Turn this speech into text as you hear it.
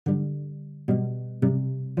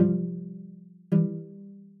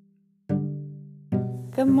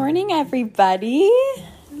Good morning, everybody.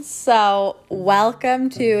 So, welcome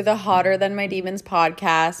to the Hotter Than My Demons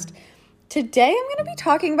podcast. Today, I'm going to be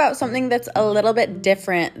talking about something that's a little bit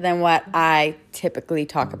different than what I typically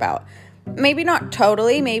talk about. Maybe not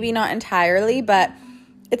totally, maybe not entirely, but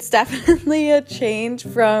it's definitely a change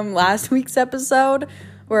from last week's episode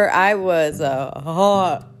where I was a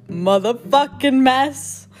hot motherfucking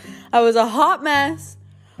mess. I was a hot mess.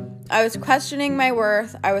 I was questioning my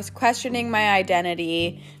worth. I was questioning my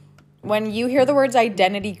identity. When you hear the words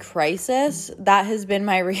identity crisis, that has been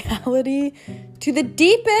my reality to the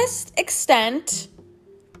deepest extent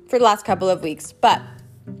for the last couple of weeks. But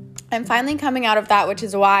I'm finally coming out of that, which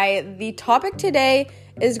is why the topic today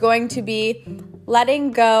is going to be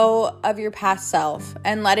letting go of your past self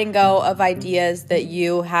and letting go of ideas that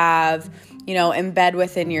you have, embed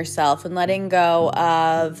within yourself, and letting go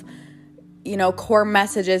of core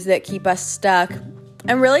messages that keep us stuck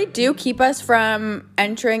and really do keep us from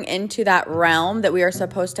entering into that realm that we are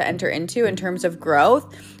supposed to enter into in terms of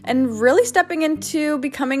growth and really stepping into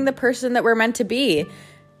becoming the person that we're meant to be.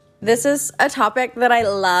 This is a topic that I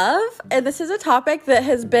love, and this is a topic that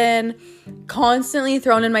has been constantly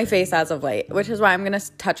thrown in my face as of late, which is why I'm going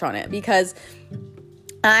to touch on it, because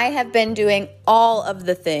I have been doing all of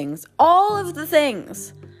the things,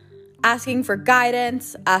 asking for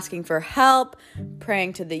guidance, asking for help,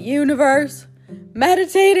 praying to the universe,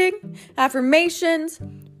 meditating, affirmations,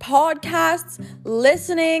 podcasts,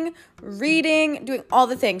 listening, reading, doing all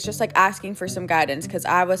the things, just like asking for some guidance because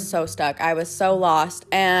I was so stuck. I was so lost.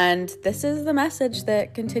 And this is the message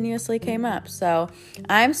that continuously came up. So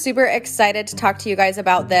I'm super excited to talk to you guys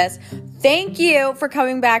about this. Thank you for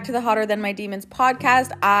coming back to the Hotter Than My Demons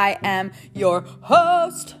podcast. I am your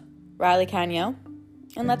host, Riley Canyo.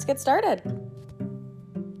 And let's get started.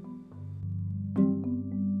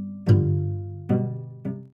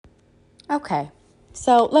 Okay,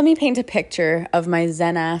 so let me paint a picture of my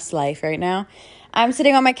zen-ass life right now. I'm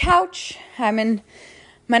sitting on my couch. I'm in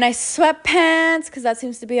my nice sweatpants because that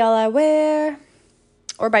seems to be all I wear.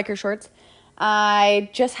 Or biker shorts. I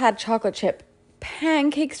just had chocolate chip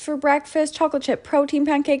pancakes for breakfast. Chocolate chip protein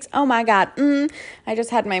pancakes. Oh my God. I just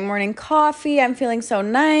had my morning coffee. I'm feeling so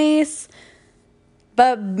nice.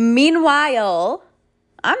 But meanwhile,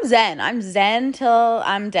 I'm zen. I'm zen till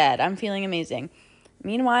I'm dead. I'm feeling amazing.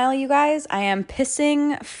 Meanwhile, you guys, I am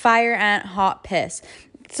pissing fire ant hot piss.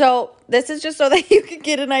 So this is just so that you can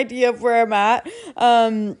get an idea of where I'm at.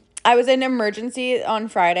 I was in emergency on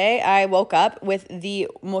Friday. I woke up with the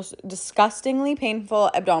most disgustingly painful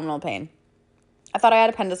abdominal pain. I thought I had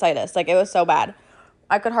appendicitis. It was so bad.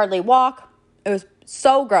 I could hardly walk. It was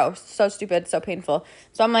so gross, so stupid, so painful.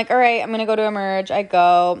 So I'm like, all right, I'm going to go to Emerge. I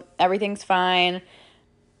go. Everything's fine.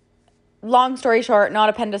 Long story short, not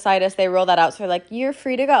appendicitis. They roll that out. So they're like, you're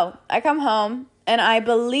free to go. I come home, and I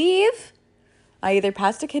believe I either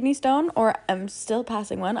passed a kidney stone or I'm still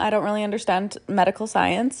passing one. I don't really understand medical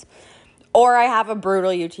science. Or I have a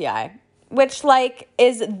brutal UTI, which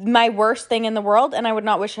is my worst thing in the world, and I would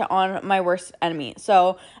not wish it on my worst enemy.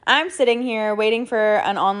 So I'm sitting here waiting for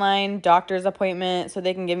an online doctor's appointment so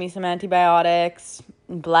they can give me some antibiotics,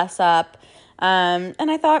 bless up. And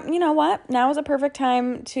I thought, you know what? Now is a perfect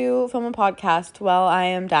time to film a podcast while I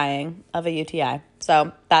am dying of a UTI.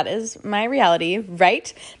 So that is my reality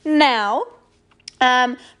right now.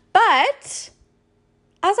 But as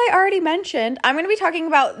I already mentioned, I'm going to be talking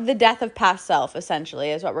about the death of past self,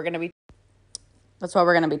 essentially, is what we're going to be. That's what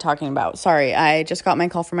we're going to be talking about. Sorry, I just got my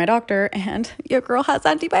call from my doctor, and your girl has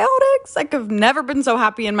antibiotics. I've never been so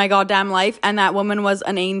happy in my goddamn life, and that woman was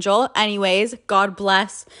an angel. Anyways, God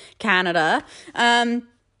bless Canada.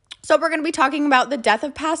 So we're going to be talking about the death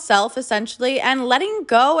of past self, essentially, and letting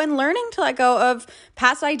go and learning to let go of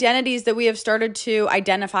past identities that we have started to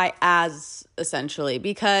identify as, essentially,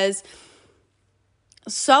 because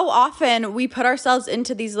so often we put ourselves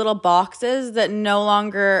into these little boxes that no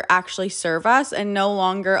longer actually serve us and no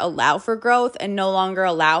longer allow for growth and no longer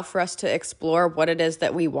allow for us to explore what it is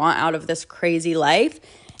that we want out of this crazy life.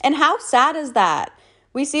 And how sad is that?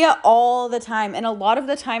 We see it all the time. And a lot of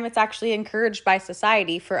the time it's actually encouraged by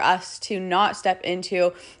society for us to not step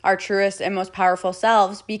into our truest and most powerful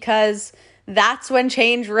selves, because that's when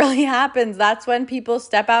change really happens. That's when people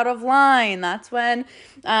step out of line. That's when,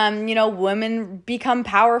 women become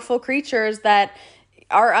powerful creatures that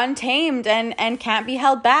are untamed and can't be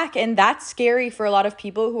held back. And that's scary for a lot of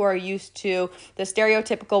people who are used to the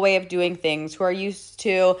stereotypical way of doing things, who are used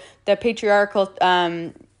to the patriarchal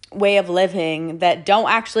way of living, that don't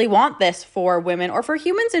actually want this for women or for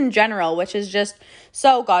humans in general, which is just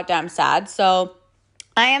so goddamn sad. So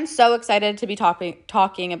I am so excited to be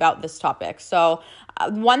talking about this topic. So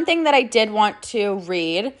one thing that I did want to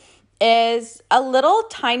read is a little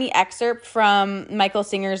tiny excerpt from Michael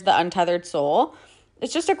Singer's The Untethered Soul.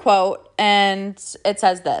 It's just a quote, and it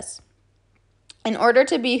says this: "In order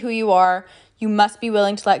to be who you are, you must be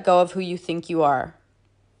willing to let go of who you think you are."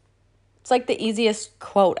 It's like the easiest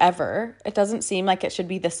quote ever. It doesn't seem like it should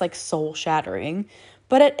be this like soul shattering,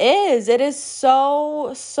 but it is. It is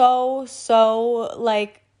so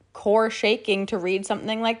like core shaking to read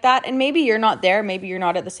something like that. And maybe you're not there. Maybe you're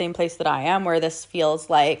not at the same place that I am, where this feels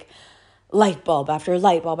like light bulb after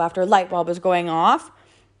light bulb after light bulb is going off.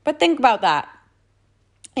 But think about that.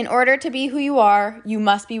 In order to be who you are, you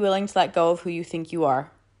must be willing to let go of who you think you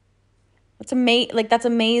are. That's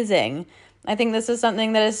amazing. I think this is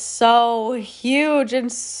something that is so huge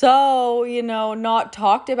and so, not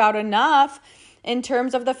talked about enough in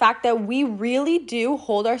terms of the fact that we really do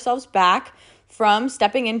hold ourselves back from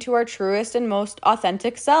stepping into our truest and most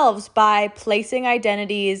authentic selves by placing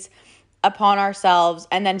identities upon ourselves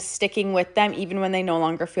and then sticking with them even when they no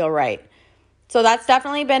longer feel right. So that's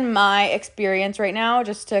definitely been my experience right now.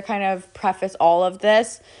 Just to kind of preface all of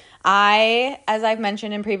this, as I've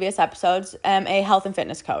mentioned in previous episodes, am a health and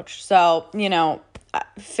fitness coach. So,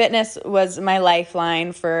 fitness was my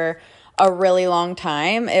lifeline for a really long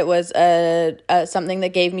time. It was something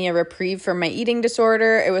that gave me a reprieve from my eating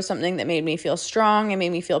disorder. It was something that made me feel strong. It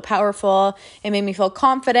made me feel powerful. It made me feel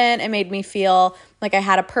confident. It made me feel like I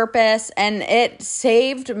had a purpose, and it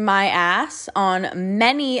saved my ass on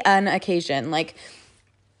many an occasion. Like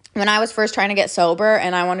when I was first trying to get sober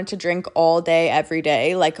and I wanted to drink all day, every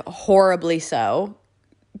day, like horribly so,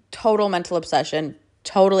 total mental obsession,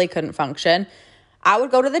 totally couldn't function, I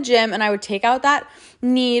would go to the gym and I would take out that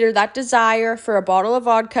need or that desire for a bottle of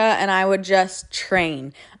vodka and I would just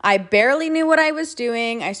train. I barely knew what I was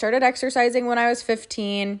doing. I started exercising when I was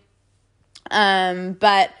 15,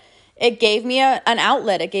 but it gave me an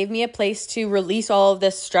outlet. It gave me a place to release all of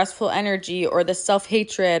this stressful energy or this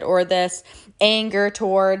self-hatred or this anger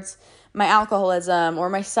towards my alcoholism or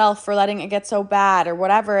myself for letting it get so bad or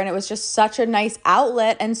whatever. And it was just such a nice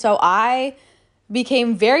outlet. And so I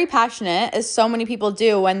became very passionate, as so many people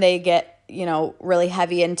do when they get, really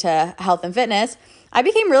heavy into health and fitness. I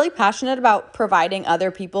became really passionate about providing other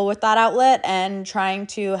people with that outlet and trying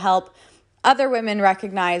to help other women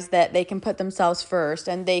recognize that they can put themselves first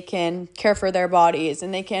and they can care for their bodies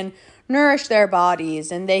and they can nourish their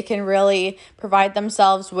bodies and they can really provide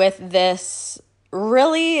themselves with this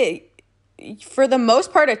really, for the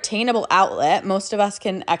most part, attainable outlet. Most of us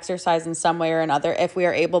can exercise in some way or another if we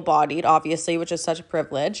are able-bodied, obviously, which is such a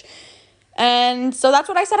privilege. And so that's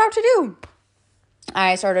what I set out to do.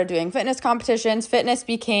 I started doing fitness competitions. Fitness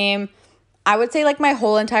became, I would say, like my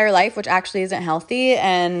whole entire life, which actually isn't healthy,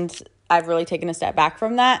 and I've really taken a step back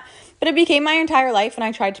from that. But it became my entire life, and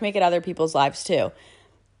I tried to make it other people's lives too.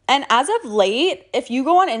 And as of late, if you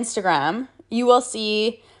go on Instagram, you will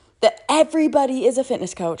see that everybody is a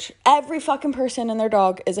fitness coach. Every fucking person and their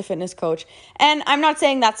dog is a fitness coach. And I'm not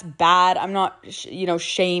saying that's bad. I'm not,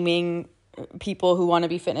 shaming people who want to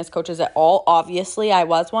be fitness coaches at all. Obviously, I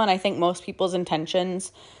was one. I think most people's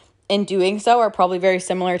intentions in doing so are probably very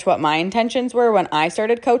similar to what my intentions were when I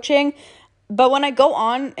started coaching. But when I go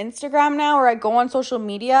on Instagram now or I go on social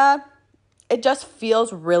media, it just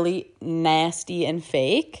feels really nasty and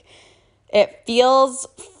fake. It feels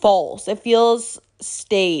false. It feels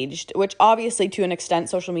staged, which obviously to an extent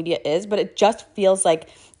social media is, but it just feels like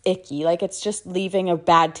icky. Like it's just leaving a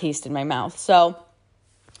bad taste in my mouth. So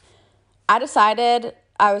I decided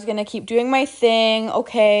I was going to keep doing my thing.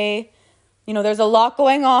 Okay, there's a lot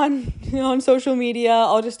going on on social media.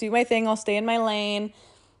 I'll just do my thing. I'll stay in my lane.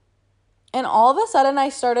 And all of a sudden I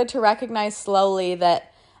started to recognize slowly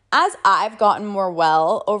that as I've gotten more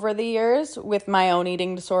well over the years with my own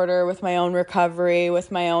eating disorder, with my own recovery,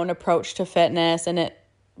 with my own approach to fitness, and it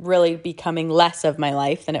really becoming less of my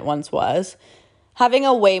life than it once was, having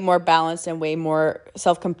a way more balanced and way more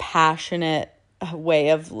self-compassionate way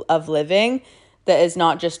of living that is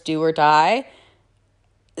not just do or die,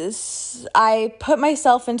 I put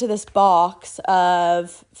myself into this box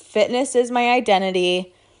of fitness is my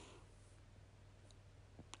identity.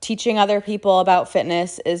 Teaching other people about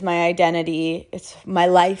fitness is my identity. It's my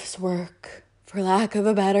life's work, for lack of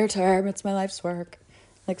a better term. It's my life's work.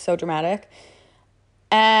 Like so dramatic.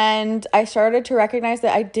 And I started to recognize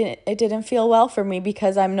that it didn't feel well for me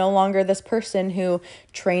because I'm no longer this person who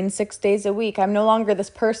trains 6 days a week. I'm no longer this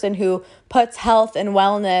person who puts health and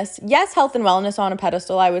wellness, yes, health and wellness on a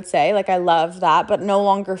pedestal, I would say. Like I love that, but no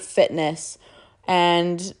longer fitness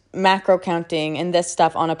and macro counting and this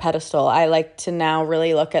stuff on a pedestal. I like to now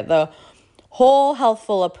really look at the whole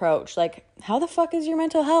healthful approach. Like, how the fuck is your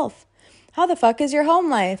mental health? How the fuck is your home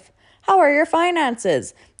life? How are your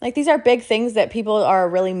finances? Like, these are big things that people are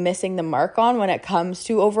really missing the mark on when it comes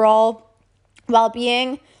to overall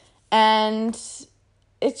well-being. And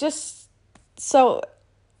it's just so,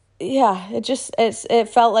 yeah, it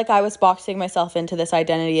felt like I was boxing myself into this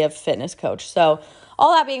identity of fitness coach. So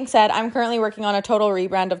all that being said, I'm currently working on a total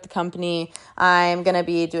rebrand of the company. I'm going to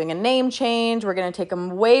be doing a name change. We're going to take a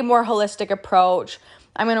way more holistic approach.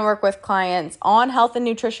 I'm going to work with clients on health and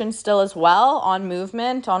nutrition still as well, on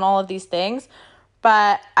movement, on all of these things.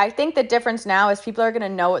 But I think the difference now is people are going to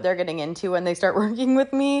know what they're getting into when they start working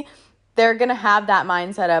with me. They're going to have that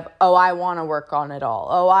mindset of, oh, I want to work on it all.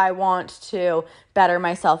 Oh, I want to better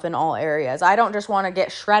myself in all areas. I don't just want to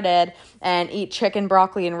get shredded and eat chicken,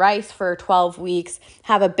 broccoli, and rice for 12 weeks,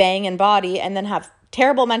 have a banging body, and then have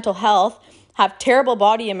terrible mental health, have terrible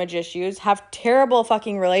body image issues, have terrible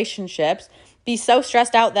fucking relationships, be so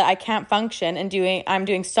stressed out that I can't function and I'm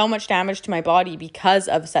doing so much damage to my body because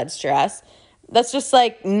of said stress. That's just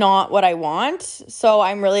like not what I want. So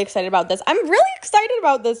I'm really excited about this. I'm really excited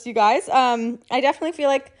about this, you guys. I definitely feel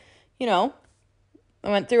like, I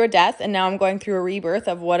went through a death and now I'm going through a rebirth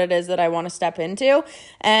of what it is that I want to step into.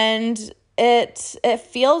 And it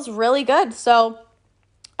feels really good. So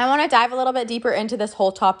I want to dive a little bit deeper into this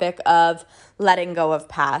whole topic of letting go of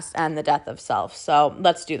past and the death of self. So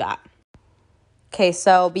let's do that. Okay,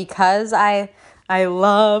 so because I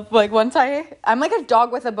love, like, I'm like a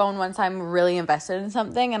dog with a bone once I'm really invested in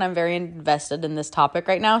something, and I'm very invested in this topic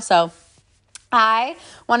right now. So I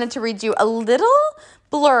wanted to read you a little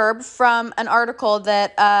blurb from an article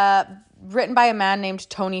that written by a man named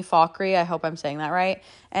Tony Fauchry. I hope I'm saying that right.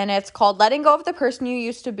 And it's called Letting Go of the Person You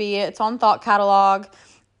Used to Be. It's on Thought Catalog.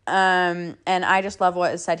 And I just love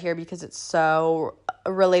what is said here because it's so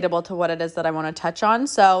relatable to what it is that I want to touch on.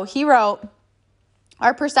 So he wrote,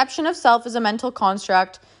 "Our perception of self is a mental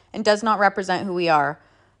construct and does not represent who we are.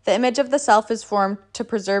 The image of the self is formed to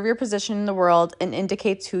preserve your position in the world and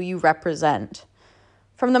indicates who you represent.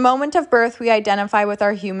 From the moment of birth, we identify with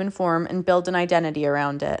our human form and build an identity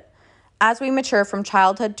around it. As we mature from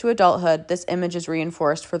childhood to adulthood, this image is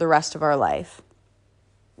reinforced for the rest of our life."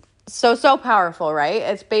 So powerful, right?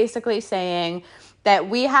 It's basically saying that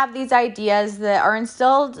we have these ideas that are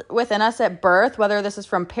instilled within us at birth, whether this is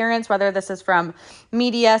from parents, whether this is from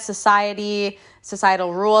media, society,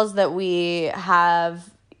 societal rules that we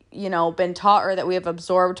have, been taught or that we have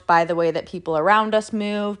absorbed by the way that people around us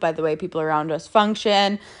move, by the way people around us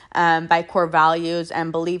function, by core values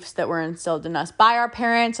and beliefs that were instilled in us by our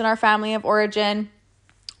parents and our family of origin.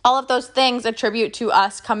 All of those things attribute to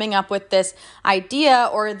us coming up with this idea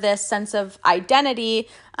or this sense of identity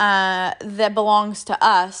that belongs to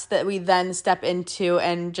us that we then step into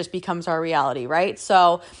and just becomes our reality, right?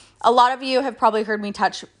 So a lot of you have probably heard me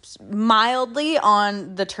touch mildly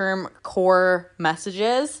on the term core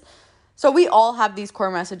messages. So we all have these core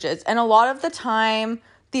messages. And a lot of the time,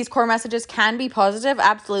 these core messages can be positive.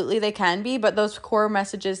 Absolutely, they can be. But those core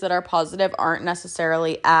messages that are positive aren't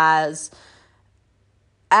necessarily as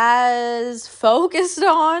focused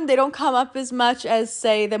on. They don't come up as much as,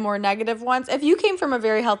 say, the more negative ones. If you came from a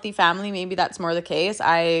very healthy family, maybe that's more the case.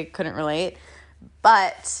 I couldn't relate.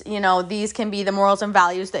 But, these can be the morals and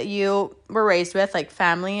values that you were raised with. Like,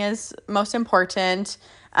 family is most important.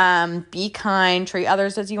 Be kind. Treat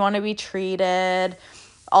others as you want to be treated.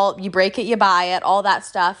 You break it, you buy it, all that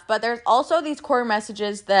stuff. But there's also these core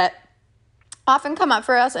messages that often come up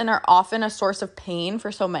for us and are often a source of pain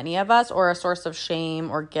for so many of us, or a source of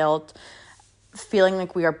shame or guilt, feeling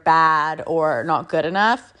like we are bad or not good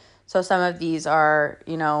enough. So some of these are,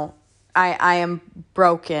 I am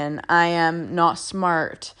broken, I am not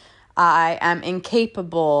smart, I am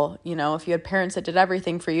incapable. If you had parents that did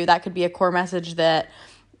everything for you, that could be a core message that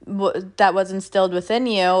was instilled within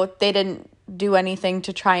you. They didn't do anything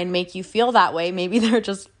to try and make you feel that way. Maybe they're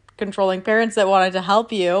just controlling parents that wanted to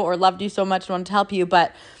help you or loved you so much and wanted to help you.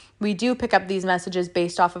 But we do pick up these messages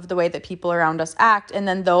based off of the way that people around us act. And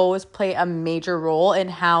then those play a major role in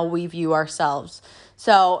how we view ourselves.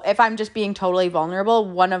 So if I'm just being totally vulnerable,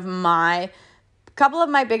 couple of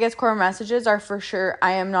my biggest core messages are for sure,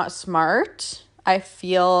 I am not smart. I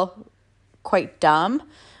feel quite dumb.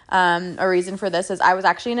 A reason for this is I was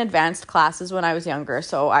actually in advanced classes when I was younger,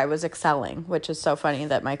 so I was excelling, which is so funny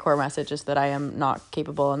that my core message is that I am not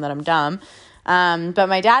capable and that I'm dumb. But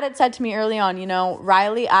my dad had said to me early on,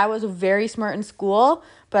 Riley, I was very smart in school,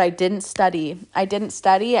 but I didn't study.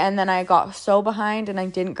 And then I got so behind and I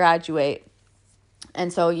didn't graduate.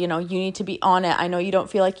 And so, you need to be on it. I know you don't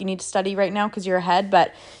feel like you need to study right now because you're ahead,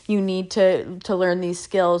 but you need to learn these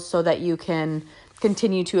skills so that you can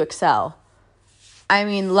continue to excel. I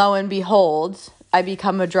mean, lo and behold, I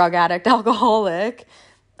become a drug addict, alcoholic.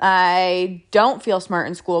 I don't feel smart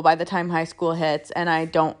in school by the time high school hits, and I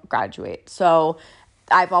don't graduate. So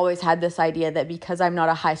I've always had this idea that because I'm not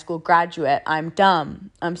a high school graduate, I'm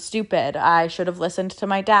dumb, I'm stupid, I should have listened to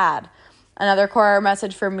my dad. Another core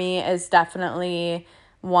message for me is definitely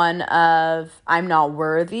one of I'm not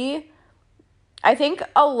worthy. I think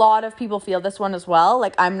a lot of people feel this one as well.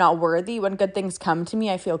 Like, I'm not worthy. When good things come to me,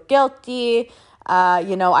 I feel guilty.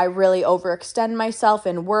 I really overextend myself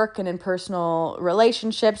in work and in personal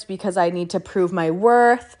relationships because I need to prove my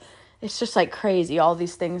worth. It's just like crazy, all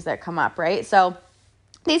these things that come up, right? So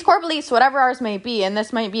these core beliefs, whatever ours may be, and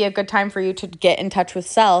this might be a good time for you to get in touch with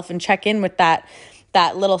self and check in with that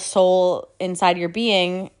little soul inside your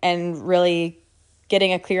being and really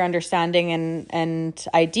getting a clear understanding and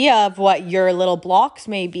idea of what your little blocks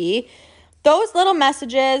may be. Those little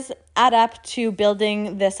messages add up to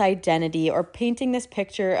building this identity or painting this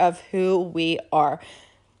picture of who we are.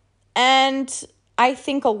 And I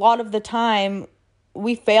think a lot of the time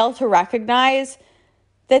we fail to recognize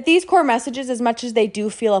that these core messages, as much as they do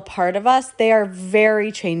feel a part of us, they are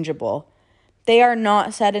very changeable. They are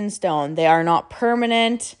not set in stone. They are not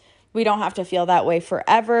permanent. We don't have to feel that way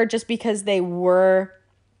forever just because they were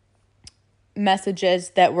messages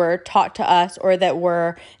that were taught to us or that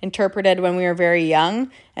were interpreted when we were very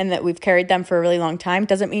young and that we've carried them for a really long time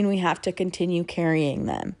doesn't mean we have to continue carrying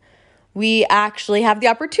them. We actually have the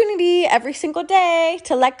opportunity every single day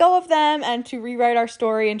to let go of them and to rewrite our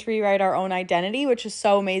story and to rewrite our own identity, which is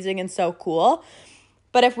so amazing and so cool.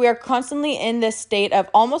 But if we are constantly in this state of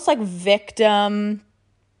almost like victim,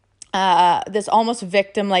 this almost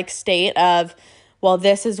victim-like state of, well,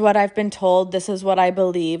 this is what I've been told, this is what I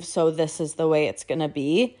believe, so this is the way it's going to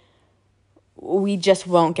be, we just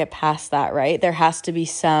won't get past that, right? There has to be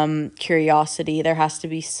some curiosity. There has to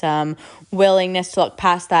be some willingness to look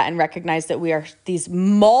past that and recognize that we are these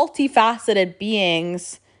multifaceted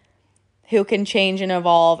beings who can change and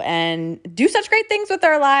evolve and do such great things with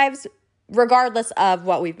our lives, regardless of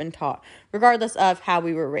what we've been taught, regardless of how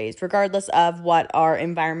we were raised, regardless of what our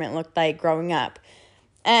environment looked like growing up.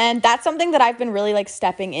 And that's something that I've been really like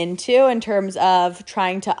stepping into in terms of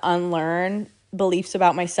trying to unlearn beliefs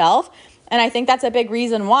about myself. And I think that's a big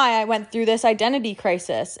reason why I went through this identity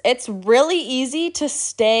crisis. It's really easy to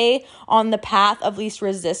stay on the path of least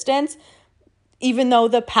resistance, even though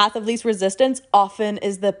the path of least resistance often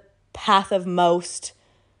is the path of most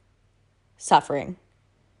suffering.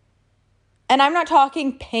 And I'm not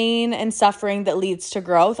talking pain and suffering that leads to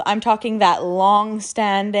growth. I'm talking that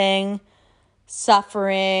long-standing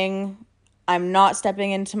suffering. I'm not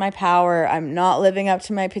stepping into my power. I'm not living up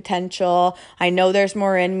to my potential. I know there's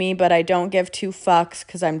more in me, but I don't give two fucks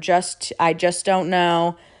because I just don't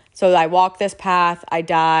know. So I walk this path, I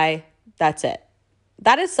die, that's it.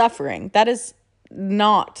 That is suffering. That is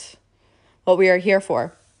not what we are here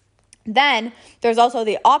for. Then there's also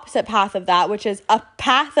the opposite path of that, which is a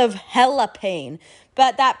path of hella pain.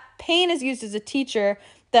 But that pain is used as a teacher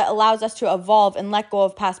that allows us to evolve and let go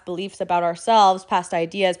of past beliefs about ourselves, past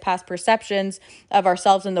ideas, past perceptions of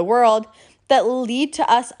ourselves in the world that lead to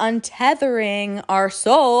us untethering our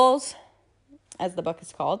souls, as the book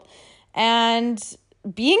is called, and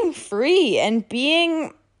being free and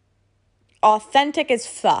being authentic as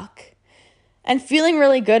fuck and feeling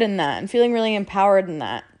really good in that and feeling really empowered in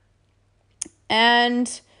that. And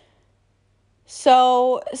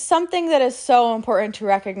so something that is so important to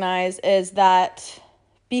recognize is that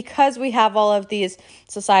because we have all of these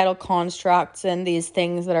societal constructs and these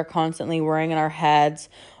things that are constantly whirring in our heads,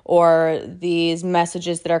 or these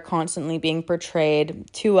messages that are constantly being portrayed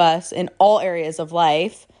to us in all areas of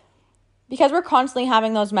life, because we're constantly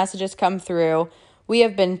having those messages come through, we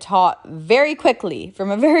have been taught very quickly from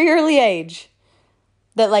a very early age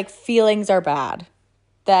that like feelings are bad,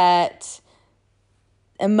 that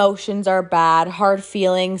emotions are bad, hard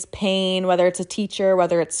feelings, pain, whether it's a teacher,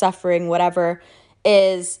 whether it's suffering, whatever,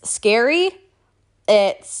 is scary,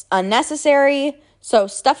 it's unnecessary, so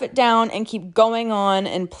stuff it down and keep going on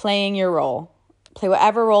and playing your role. Play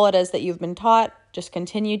whatever role it is that you've been taught, just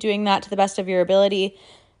continue doing that to the best of your ability,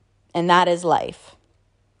 and that is life.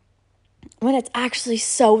 When it's actually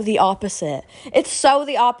so the opposite. It's so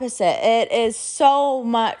the opposite. It is so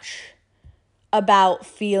much about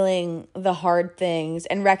feeling the hard things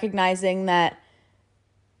and recognizing that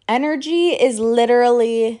emotions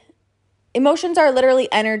are literally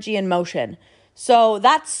energy in motion. So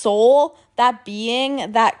that soul, that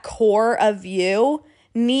being, that core of you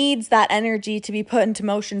needs that energy to be put into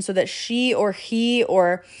motion so that she or he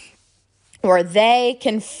or they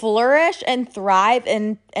can flourish and thrive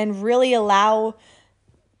and really allow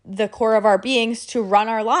the core of our beings to run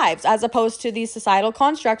our lives, as opposed to these societal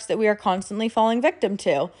constructs that we are constantly falling victim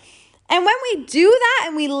to. And when we do that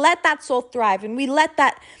and we let that soul thrive and we let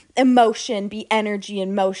that emotion be energy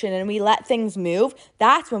and motion and we let things move,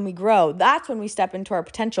 that's when we grow. That's when we step into our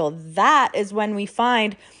potential. That is when we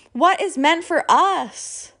find what is meant for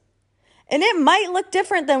us. And it might look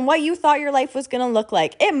different than what you thought your life was going to look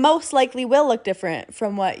like. It most likely will look different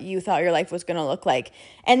from what you thought your life was going to look like.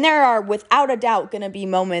 And there are, without a doubt, going to be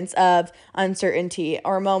moments of uncertainty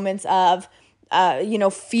or moments of,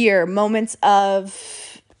 fear, moments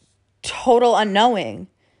of total unknowing.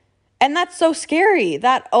 And that's so scary.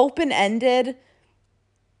 That open-ended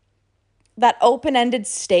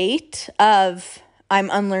state of I'm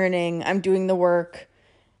unlearning, I'm doing the work,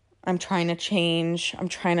 I'm trying to change, I'm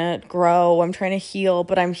trying to grow, I'm trying to heal,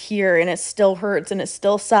 but I'm here and it still hurts and it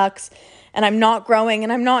still sucks and I'm not growing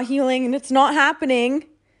and I'm not healing and it's not happening.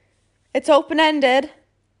 It's open-ended.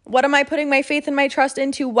 What am I putting my faith and my trust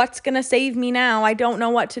into? What's going to save me now? I don't know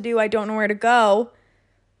what to do. I don't know where to go.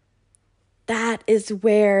 That is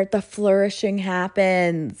where the flourishing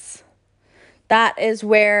happens. That is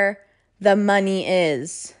where the money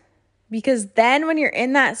is. Because then when you're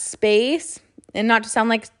in that space, and not to sound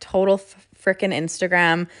like total freaking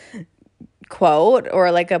Instagram quote or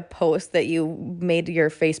like a post that you made your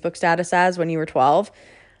Facebook status as when you were 12,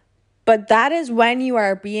 but that is when you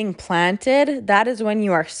are being planted. That is when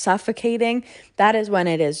you are suffocating. That is when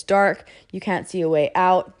it is dark. You can't see a way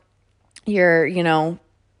out. You're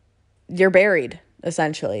buried,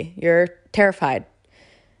 essentially. You're terrified.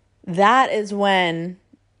 That is when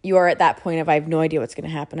you are at that point of, I have no idea what's going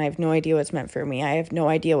to happen. I have no idea what's meant for me. I have no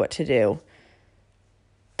idea what to do.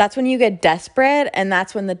 That's when you get desperate, and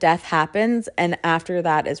that's when the death happens. And after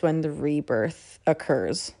that is when the rebirth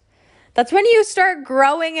occurs. That's when you start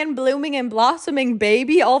growing and blooming and blossoming,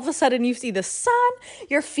 baby. All of a sudden you see the sun.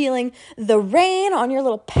 You're feeling the rain on your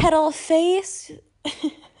little petal face.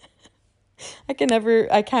 I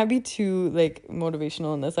can't be too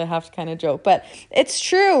motivational in this. I have to kind of joke, but it's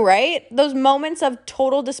true, right? Those moments of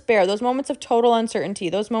total despair, those moments of total uncertainty,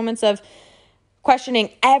 those moments of questioning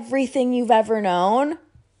everything you've ever known,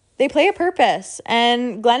 they play a purpose.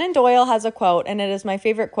 And Glennon Doyle has a quote, and it is my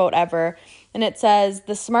favorite quote ever. And it says,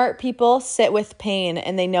 "The smart people sit with pain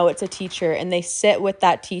and they know it's a teacher, and they sit with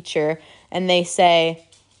that teacher and they say,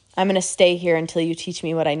 I'm going to stay here until you teach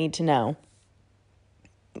me what I need to know."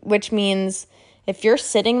 Which means if you're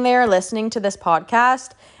sitting there listening to this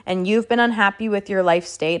podcast and you've been unhappy with your life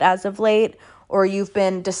state as of late, or you've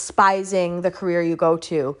been despising the career you go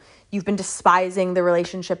to, you've been despising the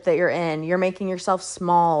relationship that you're in, you're making yourself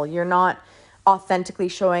small, you're not authentically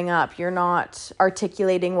showing up, you're not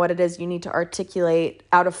articulating what it is you need to articulate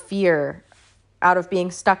out of fear, out of being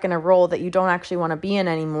stuck in a role that you don't actually want to be in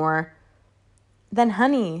anymore, then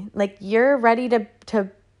honey, you're ready to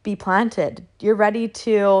be planted. You're ready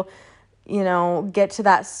to, get to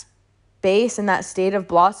that space and that state of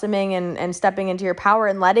blossoming and stepping into your power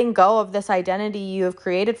and letting go of this identity you have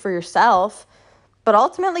created for yourself. But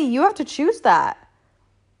ultimately, you have to choose that.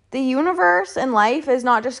 The universe and life is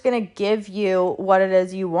not just going to give you what it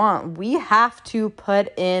is you want. We have to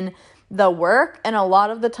put in the work, and a lot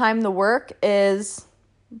of the time the work is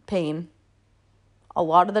pain. A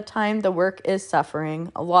lot of the time the work is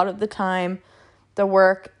suffering. A lot of the time the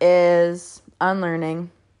work is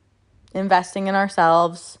unlearning, investing in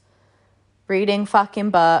ourselves, reading fucking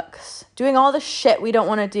books, doing all the shit we don't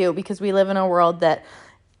want to do because we live in a world that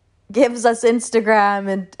gives us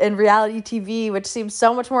Instagram and reality TV, which seems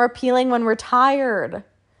so much more appealing when we're tired.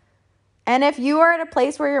 And if you are at a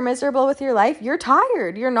place where you're miserable with your life, you're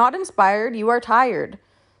tired. You're not inspired. You are tired.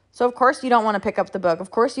 So of course you don't want to pick up the book.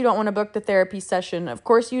 Of course you don't want to book the therapy session. Of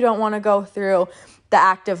course you don't want to go through the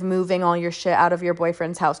act of moving all your shit out of your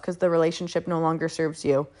boyfriend's house because the relationship no longer serves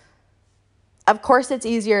you. Of course it's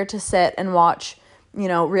easier to sit and watch,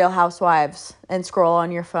 Real Housewives and scroll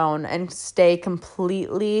on your phone and stay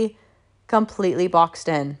completely boxed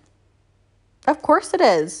in. Of course it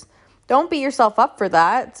is. Don't beat yourself up for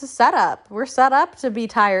that. It's a setup. We're set up to be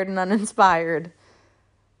tired and uninspired.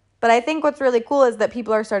 But I think what's really cool is that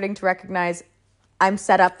people are starting to recognize I'm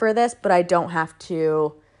set up for this, but I don't have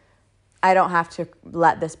to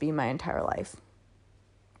let this be my entire life.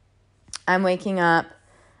 I'm waking up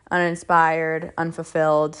uninspired,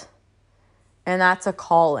 unfulfilled, and that's a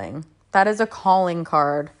calling. That is a calling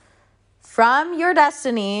card from your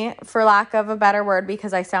destiny, for lack of a better word,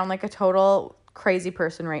 because I sound like a total crazy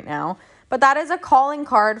person right now. But that is a calling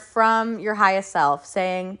card from your highest self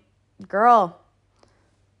saying, girl,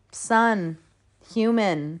 son,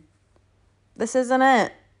 human, this isn't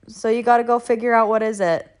it. So you got to go figure out what is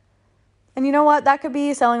it. And you know what? That could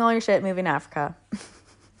be selling all your shit, moving to Africa.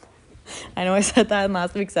 I know I said that in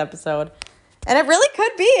last week's episode. And it really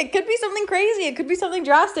could be. It could be something crazy. It could be something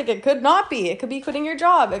drastic. It could not be. It could be quitting your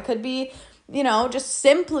job. It could be, just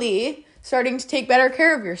simply starting to take better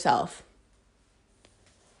care of yourself.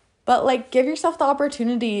 But give yourself the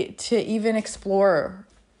opportunity to even explore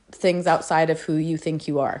things outside of who you think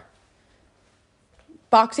you are.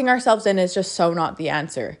 Boxing ourselves in is just so not the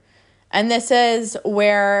answer. And this is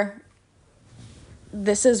where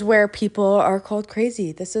people are called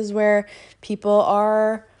crazy. This is where people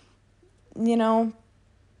are,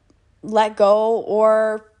 let go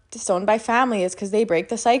or disowned by families because they break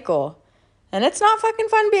the cycle. And it's not fucking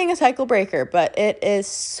fun being a cycle breaker, but it is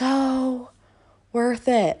so worth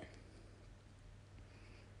it.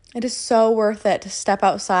 It is so worth it to step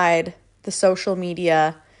outside the social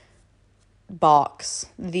media box,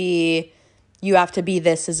 the you have to be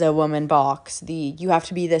this as a woman box, the you have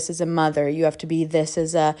to be this as a mother, you have to be this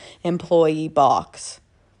as a employee box.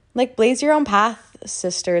 Blaze your own path,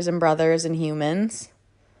 sisters and brothers and humans.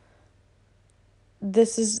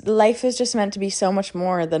 Life is just meant to be so much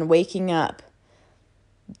more than waking up,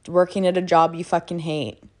 working at a job you fucking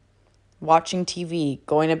hate, watching TV,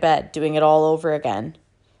 going to bed, doing it all over again.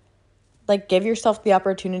 Give yourself the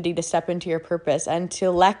opportunity to step into your purpose and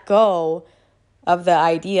to let go of the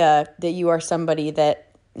idea that you are somebody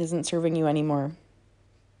that isn't serving you anymore.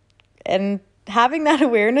 And having that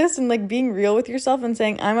awareness and being real with yourself and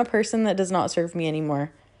saying, I'm a person that does not serve me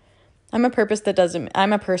anymore. I'm a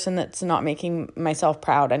person that's not making myself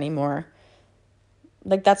proud anymore.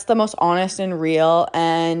 That's the most honest and real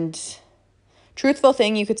and truthful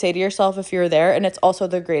thing you could say to yourself if you're there. And it's also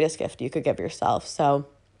the greatest gift you could give yourself. So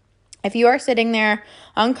if you are sitting there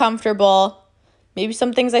uncomfortable, maybe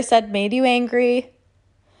some things I said made you angry.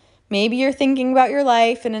 Maybe you're thinking about your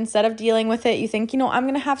life and instead of dealing with it, you think, I'm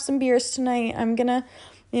going to have some beers tonight. I'm going to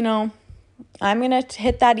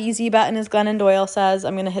hit that easy button, as Glennon Doyle says.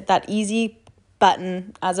 I'm going to hit that easy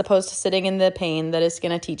button as opposed to sitting in the pain that is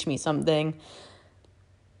going to teach me something.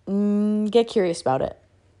 Get curious about it.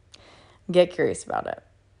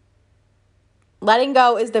 Letting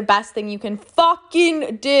go is the best thing you can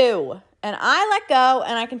fucking do. And I let go,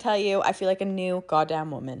 and I can tell you, I feel like a new goddamn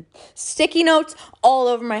woman. Sticky notes all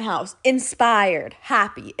over my house. Inspired,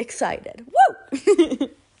 happy, excited. Woo!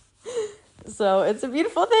 So it's a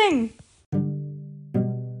beautiful thing.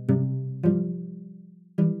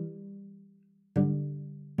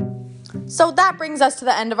 So that brings us to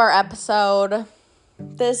the end of our episode.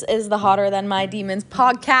 This is the Hotter Than My Demons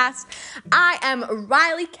podcast. I am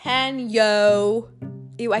Riley Kenyo.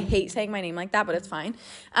 Ew, I hate saying my name like that, but it's fine.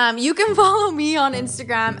 You can follow me on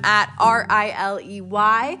Instagram at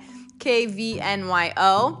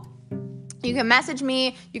RILEYKVNYO. You can message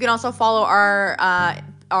me. You can also follow our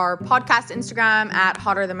podcast Instagram at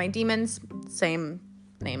Hotter Than My Demons. Same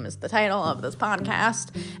name is the title of this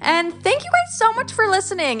podcast. And thank you guys so much for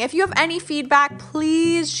listening. If you have any feedback,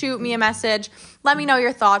 please shoot me a message. Let me know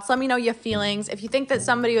your thoughts. Let me know your feelings. If you think that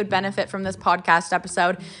somebody would benefit from this podcast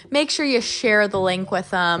episode, make sure you share the link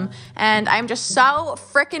with them. And I'm just so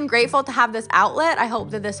freaking grateful to have this outlet. I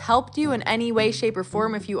hope that this helped you in any way, shape, or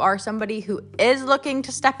form if you are somebody who is looking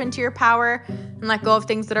to step into your power and let go of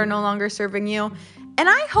things that are no longer serving you. And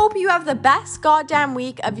I hope you have the best goddamn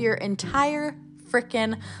week of your entire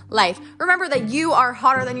freaking life. Remember that you are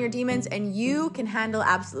hotter than your demons and you can handle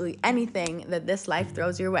absolutely anything that this life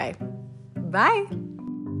throws your way. Bye.